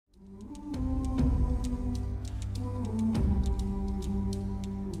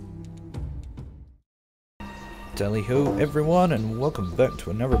Tally-ho everyone, and welcome back to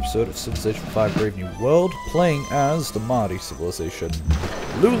another episode of Civilization 5 Brave New World, playing as the Maori civilization.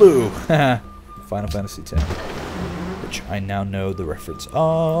 Lulu! Final Fantasy X. Which I now know the reference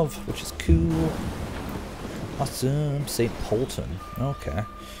of, which is cool. Awesome. St. Polton. Okay.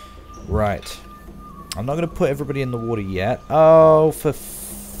 Right. I'm not going to put everybody in the water yet. Oh,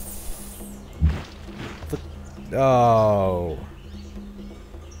 oh.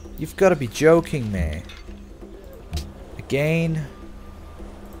 You've got to be joking me. Again.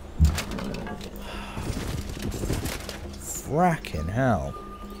 Fracking hell.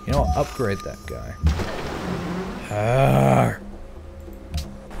 You know what? Upgrade that guy.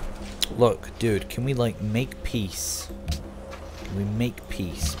 Look, dude, can we, like, make peace? Can we make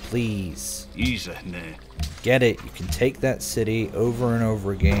peace, please? Get it? You can take that city over and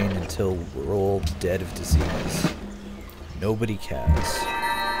over again until we're all dead of disease. Nobody cares.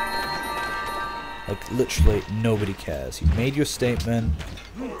 Like, literally, nobody cares. You've made your statement.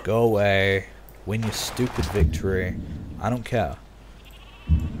 Go away. Win your stupid victory. I don't care.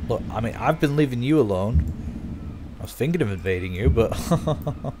 Look, I mean, I've been leaving you alone. I was thinking of invading you, but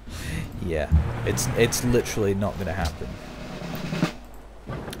yeah, it's literally not going to happen.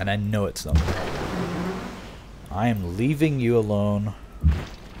 And I know it's not going to happen. I am leaving you alone.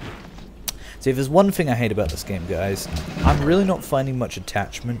 See, if there's one thing I hate about this game, guys, I'm really not finding much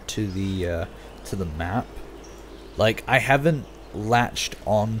attachment to the map. Like, I haven't latched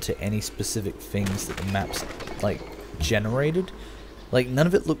on to any specific things that the map's, like, generated. Like, none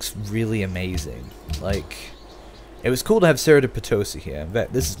of it looks really amazing. Like, it was cool to have Serra de Potosi here. In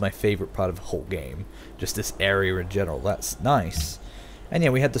fact, this is my favorite part of the whole game. Just this area in general. That's nice. And yeah,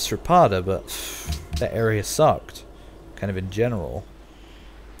 we had the Sripada, but that area sucked. Kind of in general.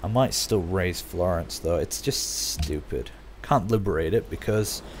 I might still raise Florence, though. It's just stupid. Can't liberate it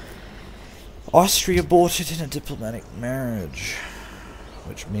because Austria aborted in a diplomatic marriage.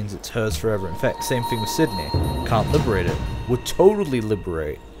 Which means it's hers forever. In fact, same thing with Sydney. Can't liberate it. Would totally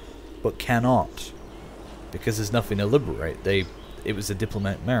liberate, but cannot. Because there's nothing to liberate. It was a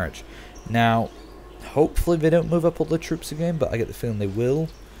diplomatic marriage. Now, hopefully they don't move up all the troops again, but I get the feeling they will.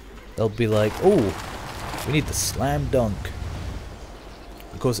 They'll be like, oh, we need the slam dunk.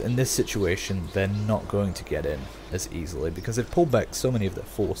 Of course, in this situation, they're not going to get in as easily, because they've pulled back so many of their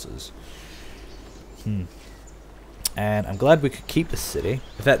forces. And I'm glad we could keep this city.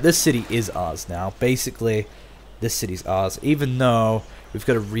 In fact, this city is ours now. Basically, this city's ours, even though we've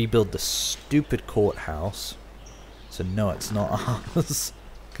got to rebuild the stupid courthouse. So no, it's not ours.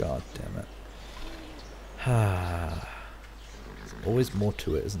 God damn it. There's always more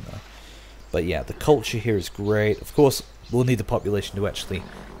to it, isn't there? But yeah, the culture here is great. Of course, we'll need the population to actually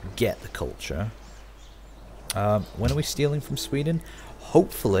get the culture. When are we stealing from Sweden?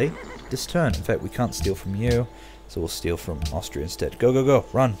 Hopefully this turn. In fact, we can't steal from you, so we'll steal from Austria instead. Go, go, go.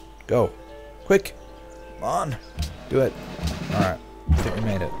 Run. Go. Quick. Come on. Do it. Alright. I think we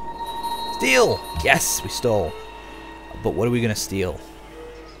made it. Steal! Yes, we stole. But what are we going to steal?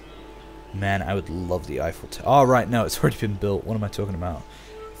 Man, I would love the Eiffel Tower. Oh, right, no, it's already been built. What am I talking about?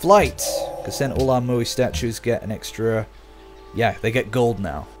 Flight! Because then all our Maori statues get an extra... Yeah, they get gold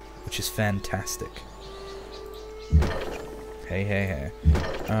now, which is fantastic. Hey, hey, hey.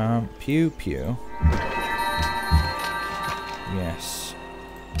 Pew, pew. Yes.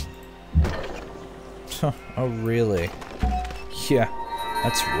 Oh, really? Yeah,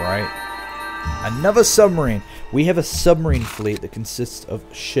 that's right. Another submarine. We have a submarine fleet that consists of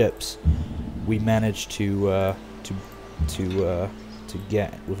ships. We managed to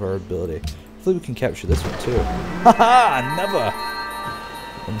get with our ability. Hopefully we can capture this one too. Haha! Another.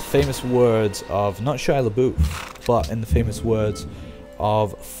 In the famous words of not Shia LaBeouf, but in the famous words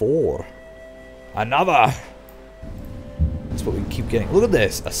of Thor. Another. That's what we keep getting. Look at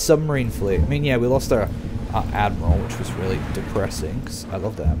this, a submarine fleet. I mean, yeah, we lost our admiral, which was really depressing, because I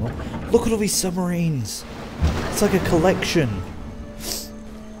love the admiral. Look at all these submarines. It's like a collection.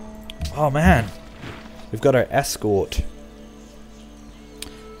 Oh, man. We've got our escort.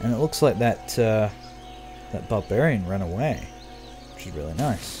 And it looks like that barbarian ran away, which is really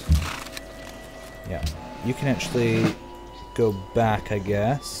nice. Yeah. You can actually go back, I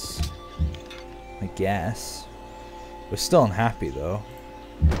guess. We're still unhappy, though.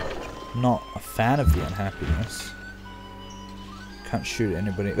 Not a fan of the unhappiness. Can't shoot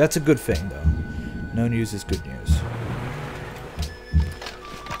anybody. That's a good thing, though. No news is good news.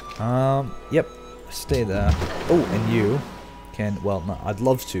 Yep. Stay there. Oh, and you can... Well, no, I'd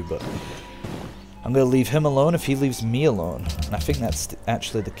love to, but... I'm going to leave him alone if he leaves me alone. And I think that's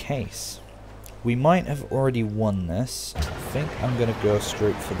actually the case. We might have already won this. I think I'm going to go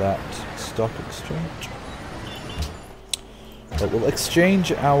straight for that stock exchange. But we'll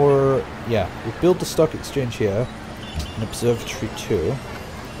exchange our... Yeah, we'll build the stock exchange here. An observatory too.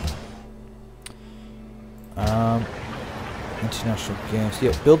 International games.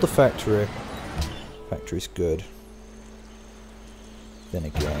 Yeah, build the factory. Factory's good. Then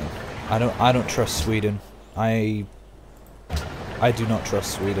again, I don't trust Sweden. I do not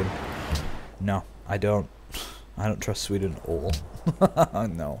trust Sweden. No, I don't. I don't trust Sweden at all.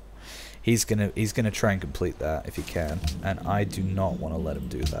 No. He's gonna try and complete that if he can, and I do not want to let him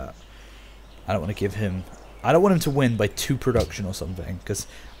do that. I don't want to give him... I don't want him to win by 2 production or something, because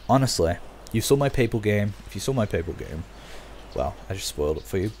honestly, you saw my papal game. If you saw my papal game, well, I just spoiled it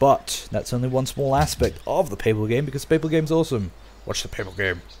for you. But that's only one small aspect of the papal game, because the papal game's awesome. Watch the papal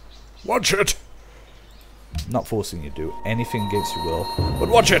game. Watch it! I'm not forcing you to do anything against your will, but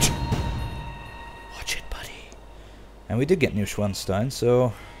watch it! Watch it, buddy. And we did get Neuschwanstein,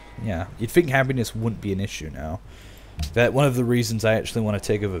 so... Yeah, you'd think happiness wouldn't be an issue now. That one of the reasons I actually want to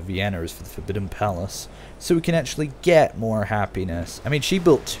take over Vienna is for the Forbidden Palace, so we can actually get more happiness. I mean, she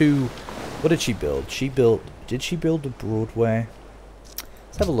built 2... What did she build? She built... Did she build a Broadway?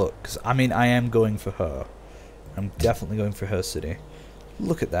 Let's have a look, because, I mean, I am going for her. I'm definitely going for her city.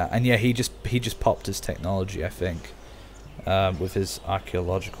 Look at that. And yeah, he just popped his technology, I think, with his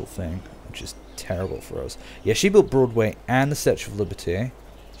archaeological thing, which is terrible for us. Yeah, she built Broadway and the Statue of Liberty.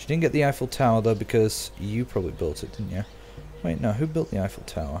 She didn't get the Eiffel Tower, though, because you probably built it, didn't you? Wait, no, who built the Eiffel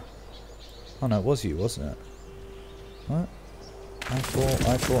Tower? Oh, no, it was you, wasn't it? What? Eiffel.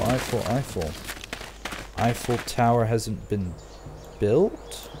 Eiffel Tower hasn't been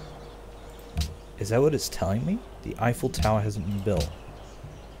built? Is that what it's telling me? The Eiffel Tower hasn't been built.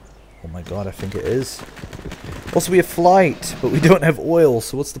 Oh my god, I think it is. Also, we have flight, but we don't have oil,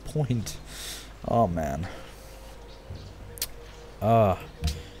 so what's the point? Oh, man.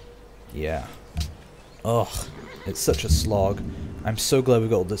 Yeah. Ugh. It's such a slog. I'm so glad we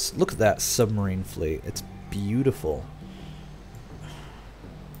got all this. Look at that submarine fleet. It's beautiful.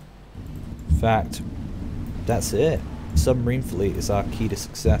 In fact, that's it. Submarine fleet is our key to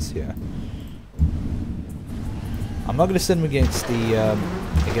success here. I'm not going to send them against the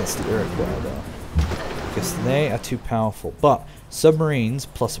Iroquois, though, because they are too powerful. But submarines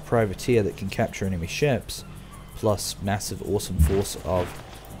plus a privateer that can capture enemy ships, plus massive, awesome force of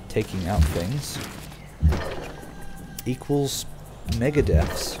taking out things, equals mega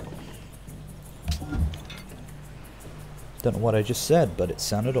deaths. Don't know what I just said, but it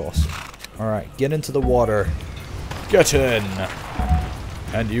sounded awesome. Alright, get into the water. Get in!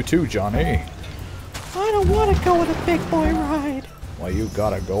 And you too, Johnny. I don't want to go on a big boy ride. Why, you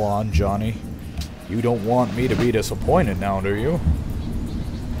gotta go on, Johnny. You don't want me to be disappointed now, do you?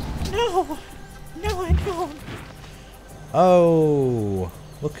 No, I don't. Oh,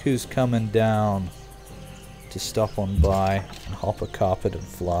 look who's coming down to stop on by and hop a carpet and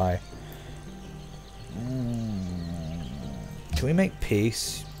fly. Can we make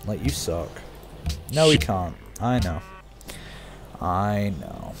peace? Like, you suck. No, we can't. I know. I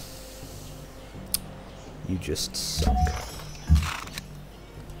know. You just suck.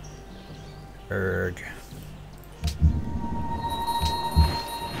 Erg.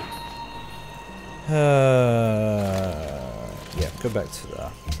 Yeah, go back to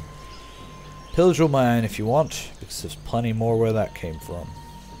that. Pillage all my own if you want, because there's plenty more where that came from.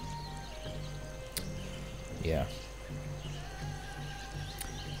 Yeah.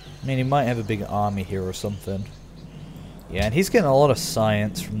 I mean, he might have a big army here or something. Yeah, and he's getting a lot of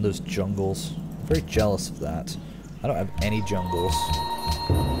science from those jungles. I'm very jealous of that. I don't have any jungles.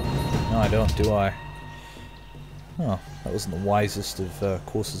 No, I don't, do I? Oh, that wasn't the wisest of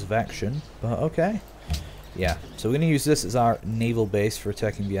courses of action, but okay. Yeah, so we're going to use this as our naval base for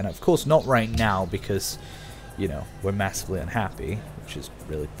attacking Vienna. Of course, not right now, because, you know, we're massively unhappy, which is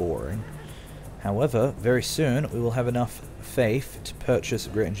really boring. However, very soon, we will have enough faith to purchase a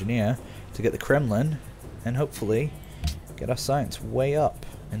great engineer to get the Kremlin, and hopefully get our science way up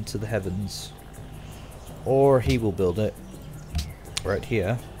into the heavens. Or he will build it right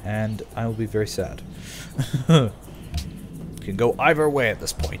here, and I will be very sad. Can go either way at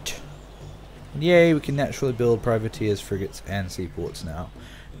this point. Yay, we can naturally build privateers, frigates, and seaports now.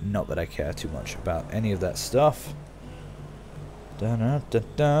 Not that I care too much about any of that stuff.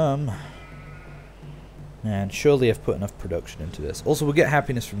 Dun-dun-dun-dun. And surely I've put enough production into this. Also, we'll get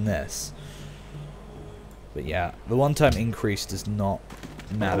happiness from this. But yeah, the one-time increase does not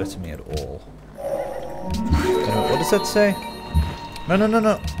matter to me at all. What does that say? No, no, no,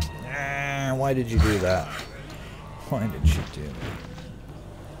 no. Why did you do that? Why did you do that?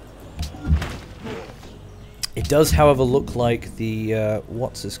 It does, however, look like the,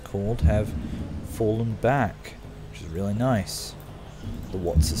 what's this called, have fallen back, which is really nice. the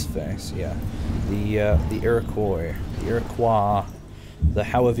what's his face, yeah. The Iroquois. The Iroquois. The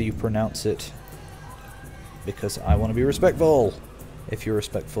however you pronounce it. Because I want to be respectful. If you're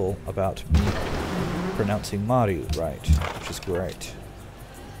respectful about me pronouncing Maori right, which is great.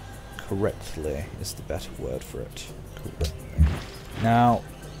 Correctly is the better word for it. Correctly. Now,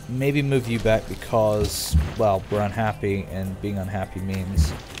 maybe move you back because, well, we're unhappy, and being unhappy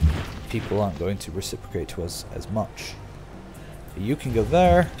means people aren't going to reciprocate to us as much. But you can go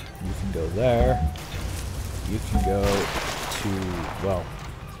there, you can go there, you can go to, well,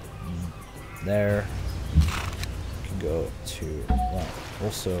 there, you can go to, well,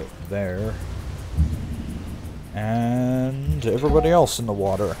 also there, and everybody else in the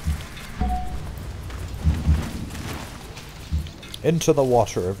water. Into the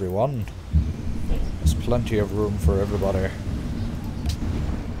water, everyone. There's plenty of room for everybody.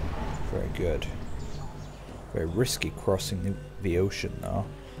 Very good. Very risky crossing the ocean, though.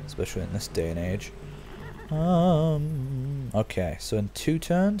 Especially in this day and age. Okay, so in 2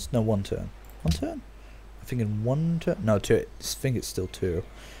 turns? No, 1 turn. 1 turn? I think in 1 turn? No, 2. I think it's still 2.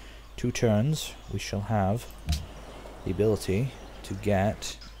 2 turns, we shall have the ability to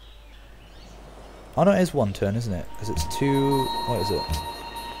get... Oh no, it is 1 turn, isn't it? Because it's 2... What is it?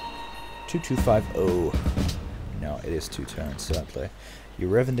 2250. No, it is 2 turns, sadly.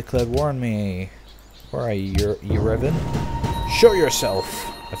 Urevin declared war on me. Where are you, Urevin? Show yourself!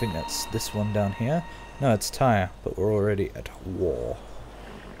 I think that's this one down here. No, it's Tyre, but we're already at war.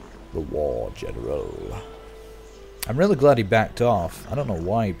 The war, General. I'm really glad he backed off. I don't know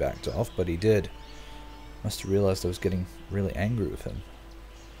why he backed off, but he did. Must have realized I was getting really angry with him.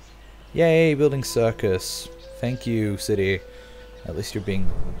 Yay, building circus. Thank you, city. At least you're being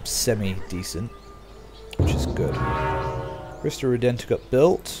semi-decent, which is good. Rista Redenta got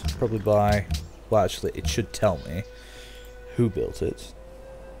built, probably by... Well, actually, it should tell me who built it.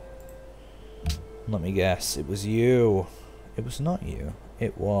 Let me guess. It was you. It was not you.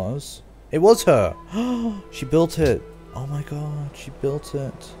 It was... It was her! She built it! Oh my god, she built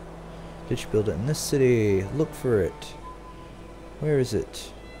it. Did she build it in this city? Look for it. Where is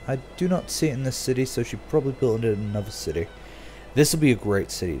it? I do not see it in this city, so she probably built it in another city. This will be a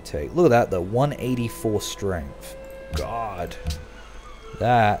great city to take. Look at that, though. 184 strength. God.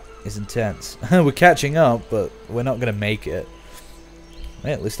 That is intense. We're catching up, but we're not going to make it.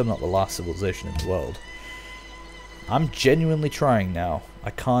 Hey, at least I'm not the last civilization in the world. I'm genuinely trying now.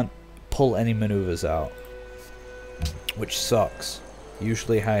 I can't pull any maneuvers out, which sucks.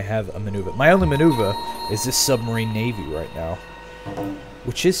 Usually I have a maneuver. My only maneuver is this submarine navy right now,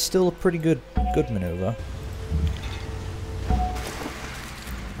 which is still a pretty good maneuver.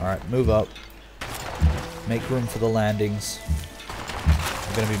 Alright, move up. Make room for the landings.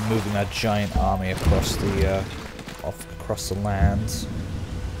 I'm going to be moving our giant army across the across the lands.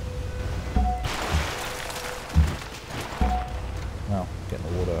 Well, getting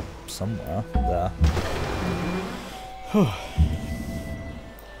the water somewhere there.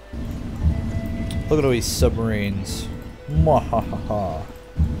 Look at all these submarines. Mwahaha.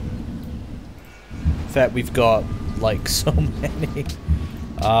 In fact, we've got like so many.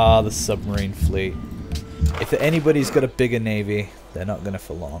 Ah, the submarine fleet. If anybody's got a bigger navy, they're not gonna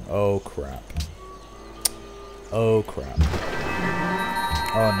for long. Oh crap. Oh crap.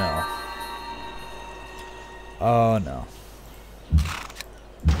 Oh no. Oh no.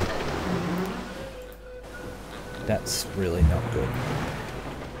 That's really not good.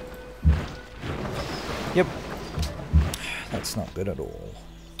 Yep. That's not good at all.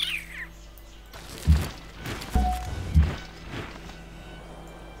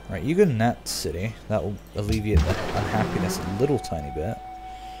 Right, you go in that city. That will alleviate the unhappiness a little tiny bit.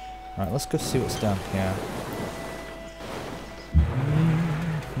 Alright, let's go see what's down here.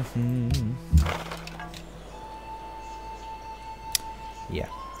 Yeah.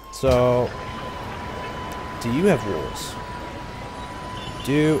 So, do you have walls?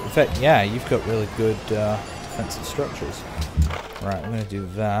 In fact, yeah, you've got really good defensive structures. Right, I'm going to do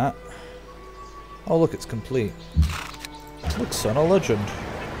that. Oh, look, it's complete. Look, son of legend.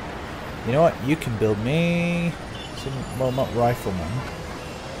 You know what? You can build me some, well, not riflemen.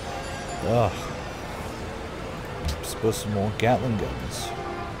 Ugh. I suppose some more Gatling guns.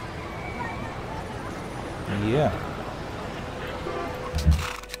 Yeah.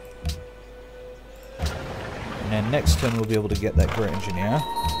 And then next turn we'll be able to get that great engineer.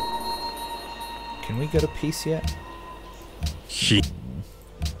 Can we get a piece yet?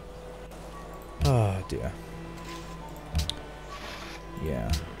 Oh dear.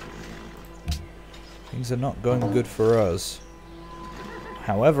 Yeah. Things are not going good for us.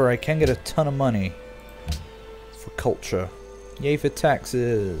 However, I can get a ton of money for culture. Yay for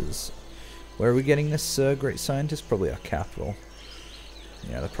taxes. Where are we getting this great scientist? Probably our capital.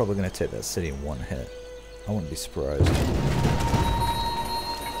 Yeah, they're probably going to take that city in one hit. I wouldn't be surprised.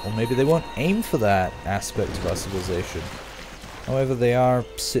 Or maybe they won't aim for that aspect of our civilization. However, they are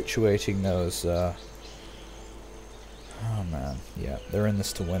situating those... oh man, yeah, they're in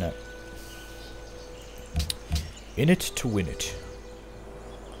this to win it. In it to win it.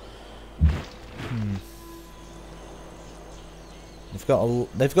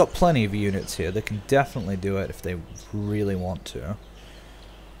 They've got plenty of units here. They can definitely do it if they really want to.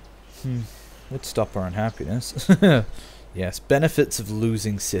 Would stop our unhappiness. Yes, benefits of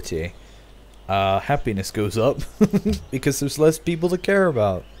losing city. Happiness goes up because there's less people to care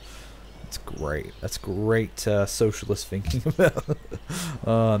about. That's great. That's great socialist thinking about.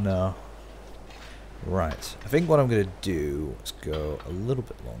 Oh no. Right. I think what I'm going to do is go a little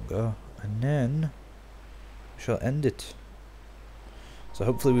bit longer and then we shall end it. So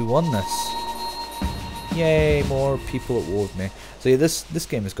hopefully we won this. Yay, more people at war with me. So yeah, this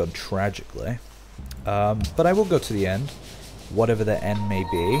game has gone tragically. But I will go to the end, whatever the end may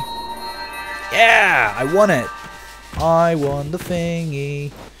be. Yeah, I won it. I won the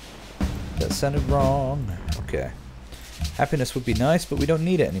thingy. That sounded wrong. Okay. Happiness would be nice, but we don't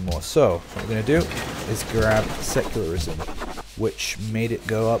need it anymore. So what we're going to do is grab secularism, which made it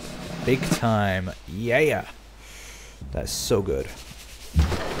go up big time. Yeah. That's so good.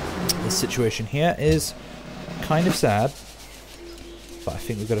 The situation here is kind of sad, but I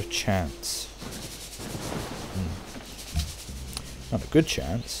think we've got a chance. Not a good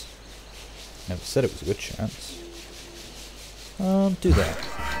chance. Never said it was a good chance. Do that.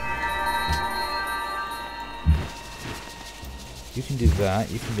 You can do that,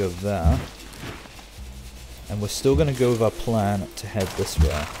 you can go there. And we're still going to go with our plan to head this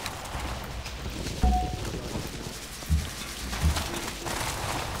way.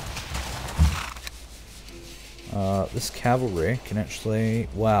 This cavalry can actually...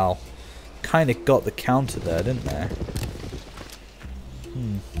 Wow. Kind of got the counter there, didn't they?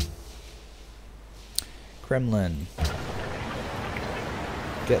 Kremlin.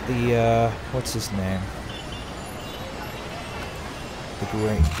 Get the, what's his name? The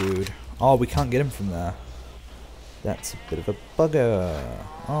great dude. Oh, we can't get him from there. That's a bit of a bugger.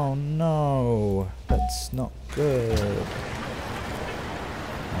 Oh no. That's not good.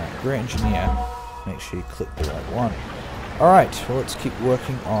 Alright, great engineer. Make sure you click the right one. Alright, well let's keep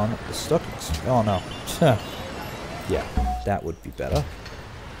working on the stock exchange. Oh no. Yeah, that would be better.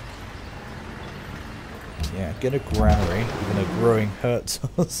 Yeah, get a granary, even though growing hurts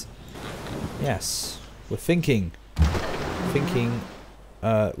us. Yes, we're thinking.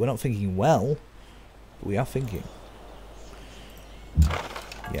 We're not thinking well, but we are thinking.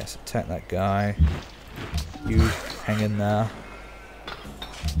 Yes, attack that guy. You hang in there.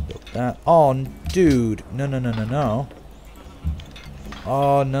 Build that. Oh, dude. No.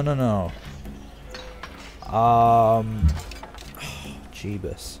 Oh, no.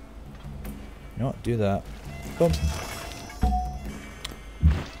 Jeebus. You know what? Do that. Boom.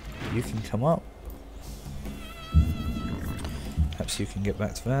 You can come up. Perhaps you can get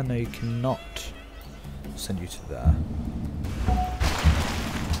back to there. No, you cannot. I'll send you to there.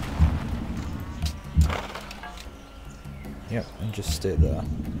 Yep, and just stay there.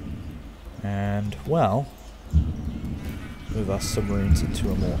 And, well, move our submarines into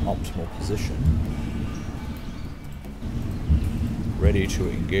a more optimal position. Ready to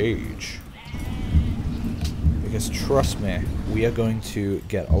engage. Because trust me, we are going to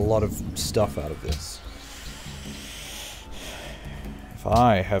get a lot of stuff out of this. If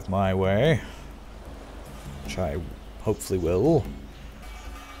I have my way, which I hopefully will.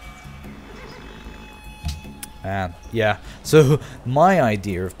 And yeah, so my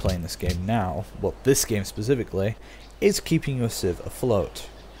idea of playing this game now, well, this game specifically, is keeping your civ afloat,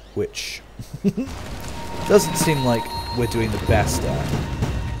 which doesn't seem like we're doing the best at.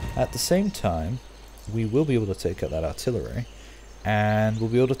 At the same time, we will be able to take out that artillery, and we'll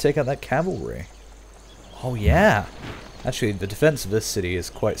be able to take out that cavalry. Oh yeah! Actually, the defense of this city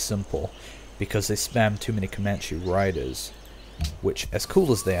is quite simple, because they spam too many Comanche riders, which, as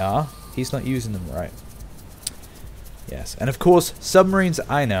cool as they are, he's not using them right. Yes, and of course, submarines,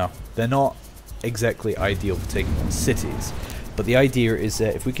 I know, they're not exactly ideal for taking on cities, but the idea is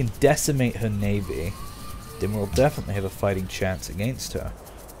that if we can decimate her navy, then we'll definitely have a fighting chance against her.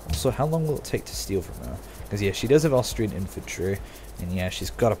 Also, how long will it take to steal from her? Because yeah, she does have Austrian infantry, and yeah,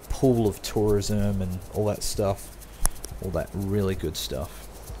 she's got a pool of tourism and all that stuff, all that really good stuff.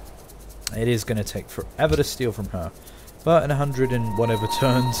 It is going to take forever to steal from her. But in 100 and whatever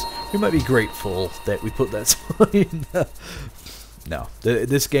turns, we might be grateful that we put that spy in there. No,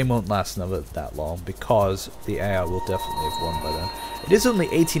 this game won't last another that long because the AI will definitely have won by then. It is only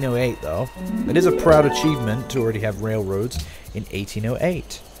 1808 though. It is a proud achievement to already have railroads in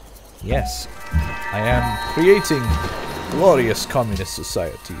 1808. Yes, I am creating glorious communist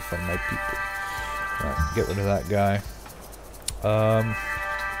society for my people. Right, get rid of that guy.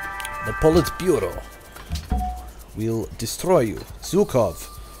 The Politburo will destroy you. Zhukov,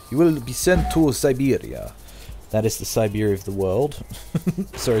 you will be sent to Siberia. That is the Siberia of the world.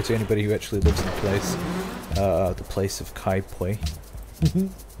 Sorry to anybody who actually lives in the place of Kaipoi.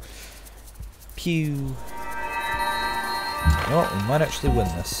 Pew. You know what? We might actually win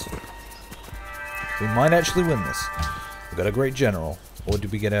this. We might actually win this. We got a great general. Or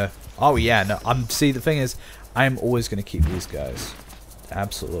did we get a... Oh yeah, no. See, the thing is, I'm always going to keep these guys.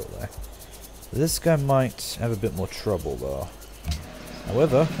 Absolutely. This guy might have a bit more trouble though.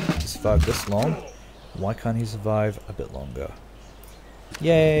 However, he survived this long. Why can't he survive a bit longer?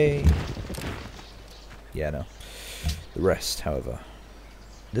 Yay! Yeah, no. The rest, however.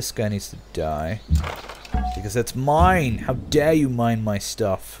 This guy needs to die. Because that's mine! How dare you mine my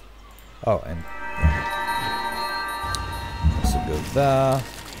stuff? Oh, and... Yeah. Also go there.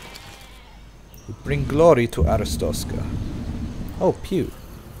 We bring glory to Aristoska. Oh, pew.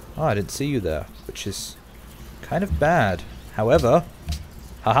 Oh, I didn't see you there. Which is kind of bad. However...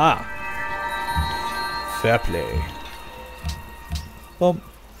 Haha! Fair play. Boom.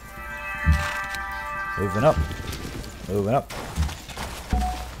 Moving up. Moving up.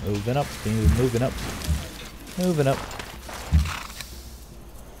 Moving up. Moving up. Moving up.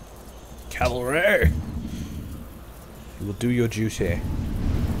 Cavalry! You will do your duty.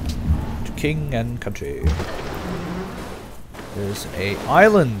 To king and country. There's a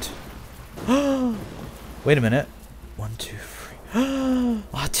island. Wait a minute. 1, 2, 3.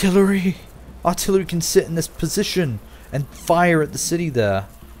 Artillery! Artillery can sit in this position and fire at the city there.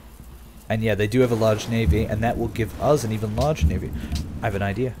 And yeah, they do have a large navy, and that will give us an even larger navy. I have an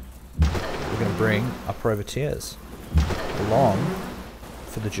idea. We're going to bring our privateers along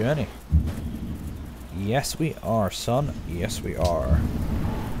for the journey. Yes, we are, son. Yes, we are.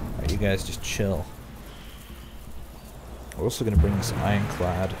 Alright, you guys just chill. We're also going to bring this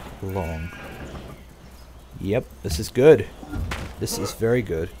ironclad along. Yep, this is good. This is very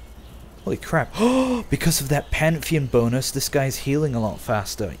good. Holy crap. Oh, because of that Pantheon bonus, this guy's healing a lot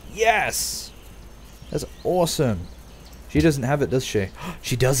faster. Yes! That's awesome. She doesn't have it, does she?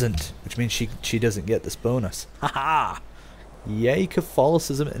 She doesn't, which means she doesn't get this bonus. Haha! Yay,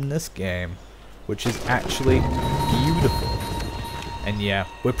 Catholicism in this game, which is actually beautiful. And yeah,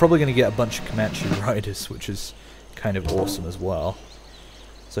 we're probably going to get a bunch of Comanche riders, which is kind of awesome as well.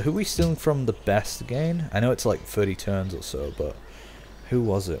 So who are we stealing from the best again? I know it's like 30 turns or so, but... Who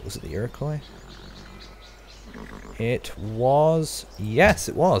was it? Was it the Iroquois? It was... Yes,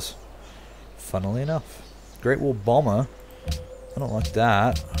 it was. Funnily enough. Great Wall Bomber. I don't like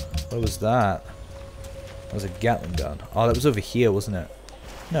that. What was that? That was a Gatling gun. Oh, that was over here, wasn't it?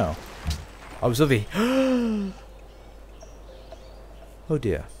 No. I was over here. Oh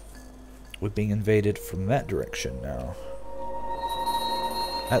dear. We're being invaded from that direction now.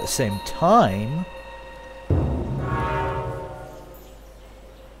 At the same time...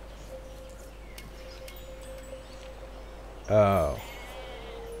 Oh.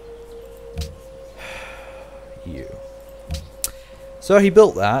 You. So he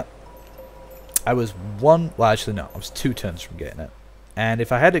built that. I was well actually no, I was 2 turns from getting it. And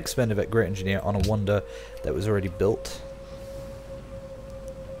if I had expended that Great Engineer on a wonder that was already built.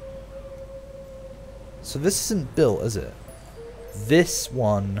 So this isn't built, is it? This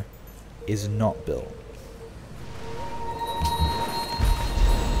one is not built.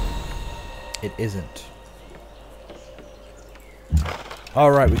 It isn't.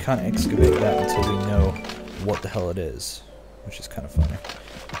 Alright, we can't excavate that until we know what the hell it is. Which is kind of funny.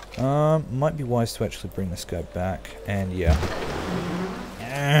 Might be wise to actually bring this guy back. And yeah.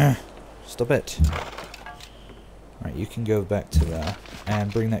 Stop it. Alright, you can go back to there.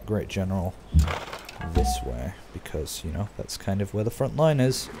 And bring that great general this way. Because, you know, that's kind of where the front line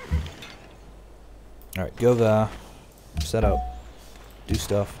is. Alright, go there. Set up. Do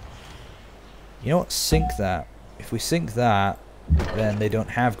stuff. You know what? Sink that. If we sink that, then they don't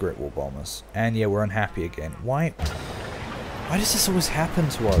have Great Wall Bombers. And yeah, we're unhappy again. Why does this always happen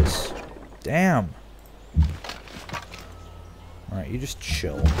to us? Damn. Alright, you just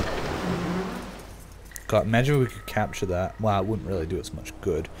chill. God, imagine we could capture that. Well, it wouldn't really do us much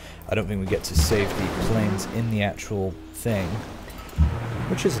good. I don't think we get to save the planes in the actual thing.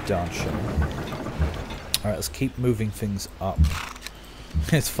 Which is a darn shame. Alright, let's keep moving things up.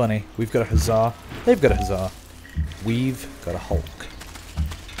 It's funny. We've got a huzzah. They've got a huzzah. we've got a Hulk.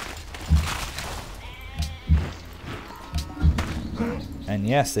 And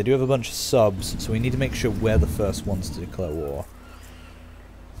yes, they do have a bunch of subs, so we need to make sure we're the first ones to declare war.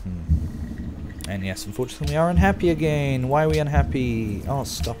 And yes, unfortunately we are unhappy again. Why are we unhappy? Oh,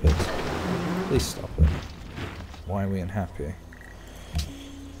 stop it. Please stop it. Why are we unhappy?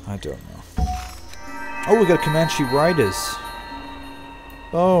 I don't know. Oh, we got Comanche Riders.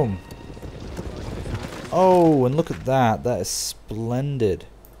 Boom. Oh, and look at that. That is splendid.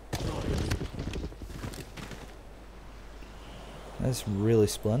 That's really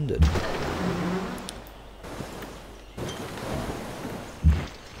splendid.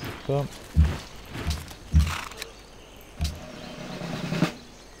 Boom.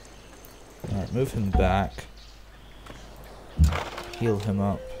 Alright, move him back. Heal him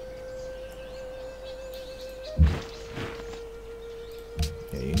up.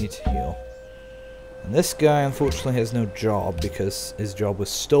 Yeah, you need to heal. And this guy unfortunately has no job because his job was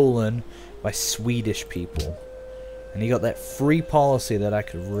stolen by Swedish people. And he got that free policy that I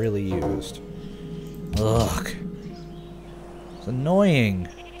could have really used. Ugh. It's annoying.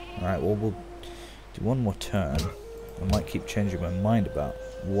 Alright, well, we'll do one more turn. I might keep changing my mind about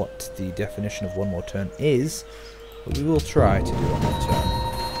what the definition of one more turn is, but we will try to do one more turn.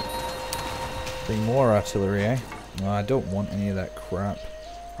 Bring more artillery, eh? No, I don't want any of that crap.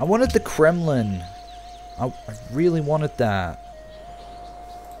 I wanted the Kremlin. I really wanted that.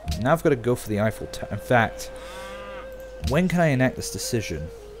 Now I've got to go for the Eiffel Tower. In fact, when can I enact this decision?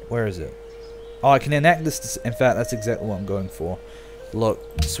 Where is it? Oh, I can enact this. In fact, that's exactly what I'm going for. Look,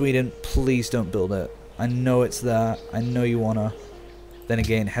 Sweden, please don't build it. I know it's there. I know you wanna. Then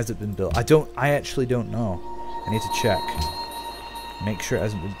again, has it been built? I actually don't know. I need to check. Make sure it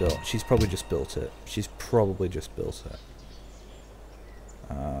hasn't been built. She's probably just built it. She's probably just built it.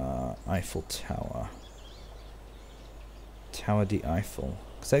 Eiffel Tower. Tower de Eiffel.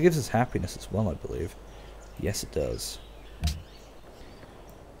 Because that gives us happiness as well, I believe. Yes, it does.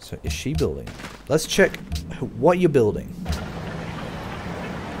 So, is she building? Let's check what you're building.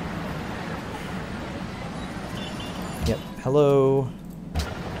 Yep. Hello.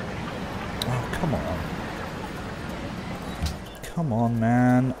 Oh, come on. Come on,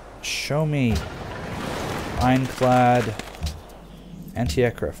 man. Show me. Ironclad.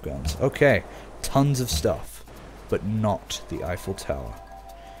 Anti-aircraft guns. Okay. Tons of stuff. But not the Eiffel Tower.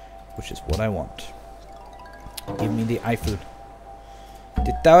 Which is what I want. Give me the Eiffel.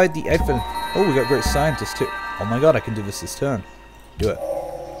 The Tower de Eiffel. Oh, we got great scientists too. Oh my god, I can do this turn. Do it.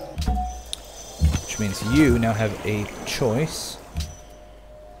 Which means you now have a choice.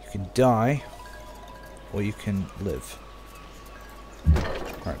 You can die, or you can live.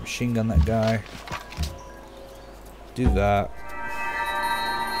 Alright, machine gun that guy. Do that.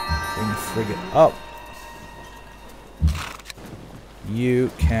 Bring the frigate up.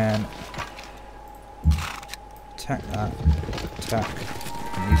 You can attack that. Attack.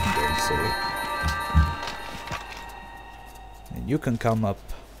 And you can go and city. And you can come up.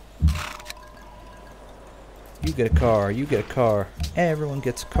 You get a car. You get a car. Everyone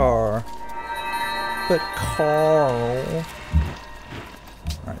gets a car. But Carl.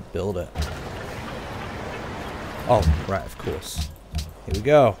 Alright, build it. Oh, right, of course. Here we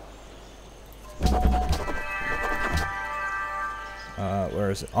go. Where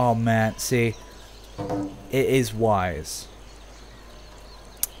is it? Oh man, see, it is wise.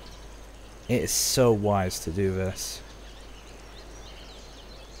 It is so wise to do this.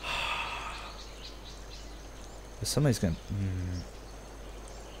 But somebody's gonna.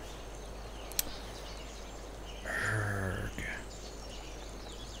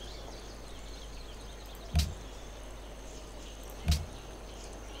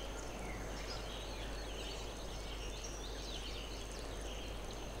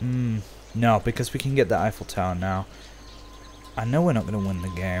 No, because we can get the Eiffel Tower now. I know we're not going to win the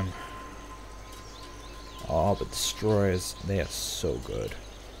game. Oh, but destroyers, they are so good.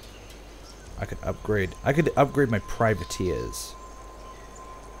 I could upgrade my privateers.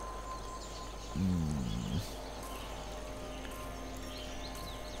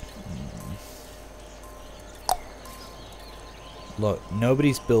 Look,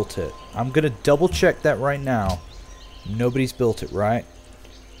 nobody's built it. I'm going to double check that right now. Nobody's built it, right?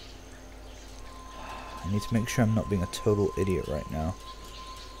 I need to make sure I'm not being a total idiot right now.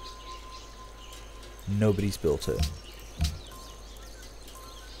 Nobody's built it.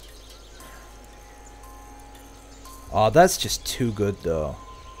 Oh, that's just too good, though.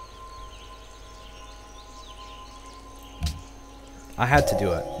 I had to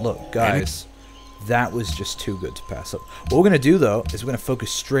do it. Look, guys. That was just too good to pass up. What we're going to do, though, is we're going to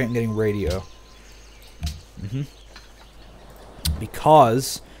focus straight on getting radio.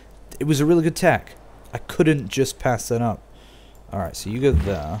 because it was a really good tech. I couldn't just pass that up. Alright, so you go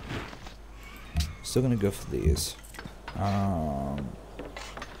there. Still gonna go for these. Oh,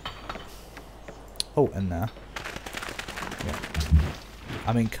 and there. Yeah.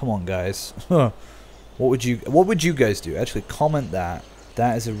 I mean, come on, guys. What would you guys do? Actually, comment that.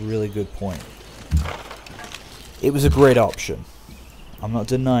 That is a really good point. It was a great option. I'm not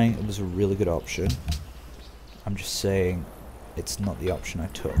denying it was a really good option. I'm just saying it's not the option I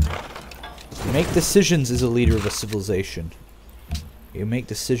took. You make decisions as a leader of a civilization. You make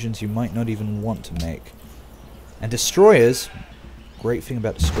decisions you might not even want to make. And destroyers, great thing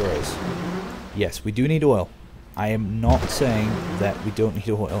about destroyers. Yes, we do need oil. I am not saying that we don't need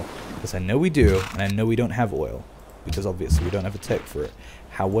oil, because I know we do, and I know we don't have oil, because obviously we don't have a tech for it.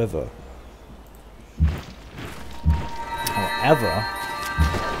 However,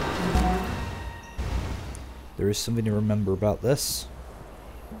 there is something to remember about this.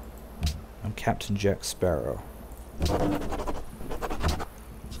 I'm Captain Jack Sparrow.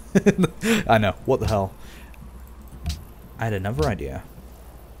 I know, what the hell. I had another idea.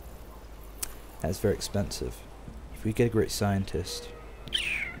 That's very expensive. If we get a great scientist.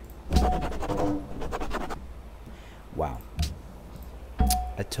 Wow.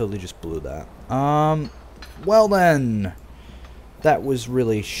 I totally just blew that. Well then. That was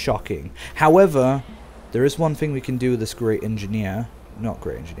really shocking. However, there is one thing we can do with this great engineer. Not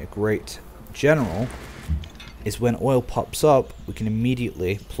great engineer, great general. Is when oil pops up, we can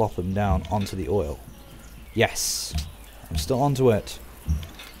immediately plop him down onto the oil. Yes. I'm still onto it.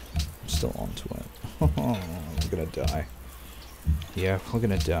 I'm still onto it. We're gonna die. Yeah, we're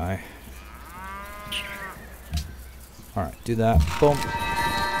gonna die. Alright, do that. Boom.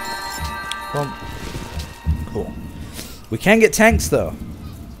 Boom. Cool. We can get tanks though.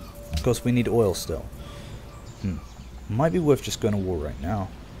 Of course, we need oil still. Might be worth just going to war right now.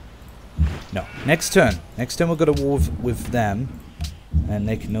 No, next turn. Next turn we'll go to war with them, and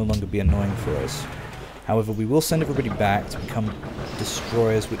they can no longer be annoying for us. However, we will send everybody back to become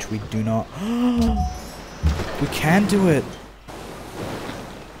destroyers, which we do not... We can do it!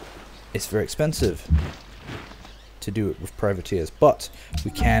 It's very expensive to do it with privateers, but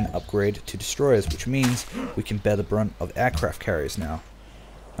we can upgrade to destroyers, which means we can bear the brunt of aircraft carriers now.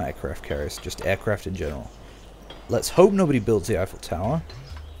 Not aircraft carriers, just aircraft in general. Let's hope nobody builds the Eiffel Tower,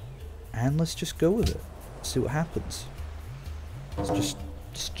 and let's just go with it. See what happens. Let's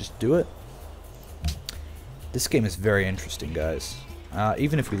just do it. This game is very interesting, guys.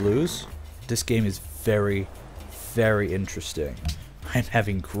 Even if we lose, this game is very, very interesting. I'm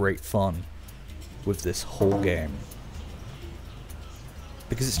having great fun with this whole game.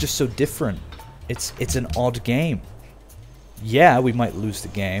 Because it's just so different. It's an odd game. Yeah, we might lose the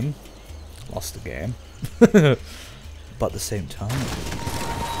game. Lost the game. But at the same time...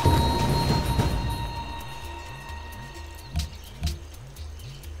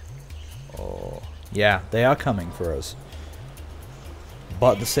 Oh, yeah, they are coming for us.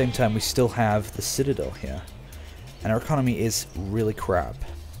 But at the same time, we still have the Citadel here. And our economy is really crap.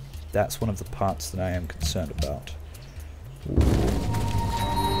 That's one of the parts that I am concerned about.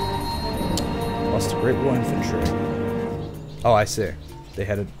 Lost a Great War infantry. Oh, I see. They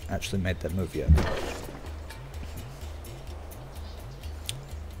hadn't actually made that move yet.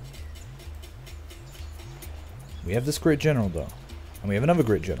 We have this great general, though. And we have another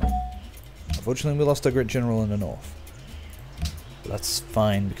great general. Unfortunately, we lost our great general in the north. But that's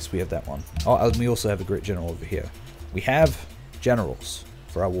fine, because we have that one. Oh, and we also have a great general over here. We have generals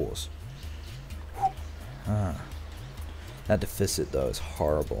for our wars. That deficit, though, is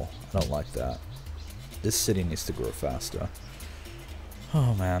horrible. I don't like that. This city needs to grow faster.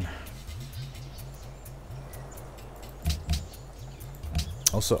 Oh, man.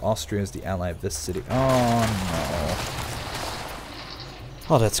 Also, Austria is the ally of this city. Oh,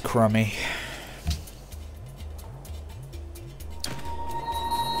 no. Oh, that's crummy.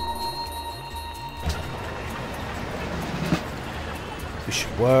 We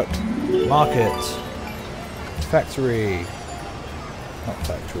should work. Market. Factory. Not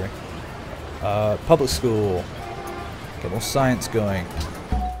factory. Public school. Get more science going.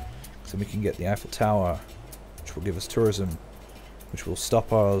 So we can get the Eiffel Tower, which will give us tourism, which will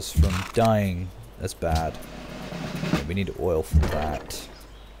stop us from dying as bad. And we need oil for that.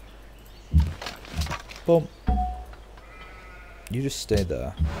 Boom. You just stay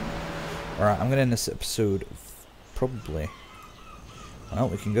there. Alright, I'm gonna end this episode probably. Well,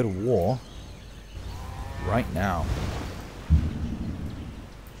 we can go to war right now.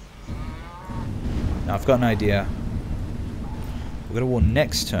 Now I've got an idea. We're going to war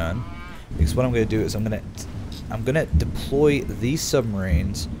next turn, because what I'm going to do is I'm going to I'm going to deploy these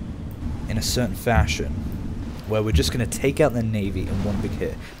submarines in a certain fashion, where we're just going to take out their navy in one big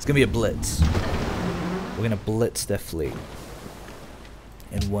hit. It's going to be a blitz. We're going to blitz their fleet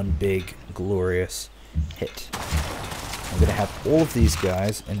in one big, glorious hit. I'm going to have all of these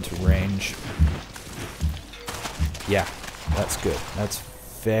guys into range. Yeah, that's good. That's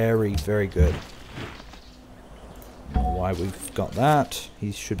very, very good. I don't know why we've got that.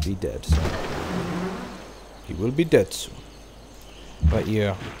 He should be dead soon. He will be dead soon. But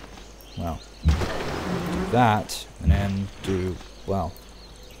yeah, well, do that, and then do, well,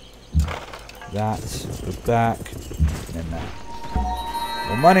 that, go back, and then that.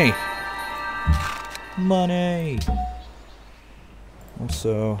 More money! Money!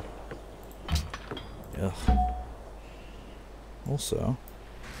 Also, ugh. Also,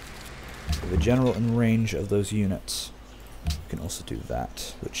 the general in range of those units. You can also do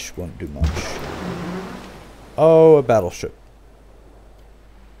that, which won't do much. Oh, a battleship.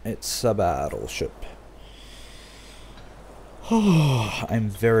 It's a battleship. I'm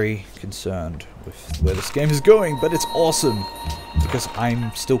very concerned with where this game is going, but it's awesome because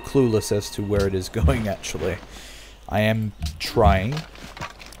I'm still clueless as to where it is going, actually. I am trying,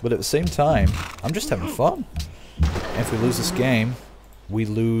 but at the same time, I'm just having fun. And if we lose this game, we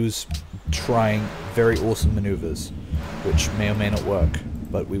lose trying very awesome maneuvers, which may or may not work,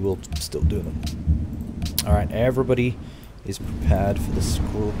 but we will still do them. Alright, everybody is prepared for this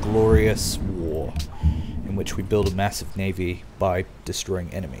glorious war, in which we build a massive navy by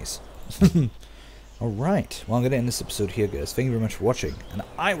destroying enemies. Alright, well, I'm going to end this episode here, guys. Thank you very much for watching, and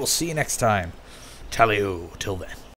I will see you next time. Tally-o, till then.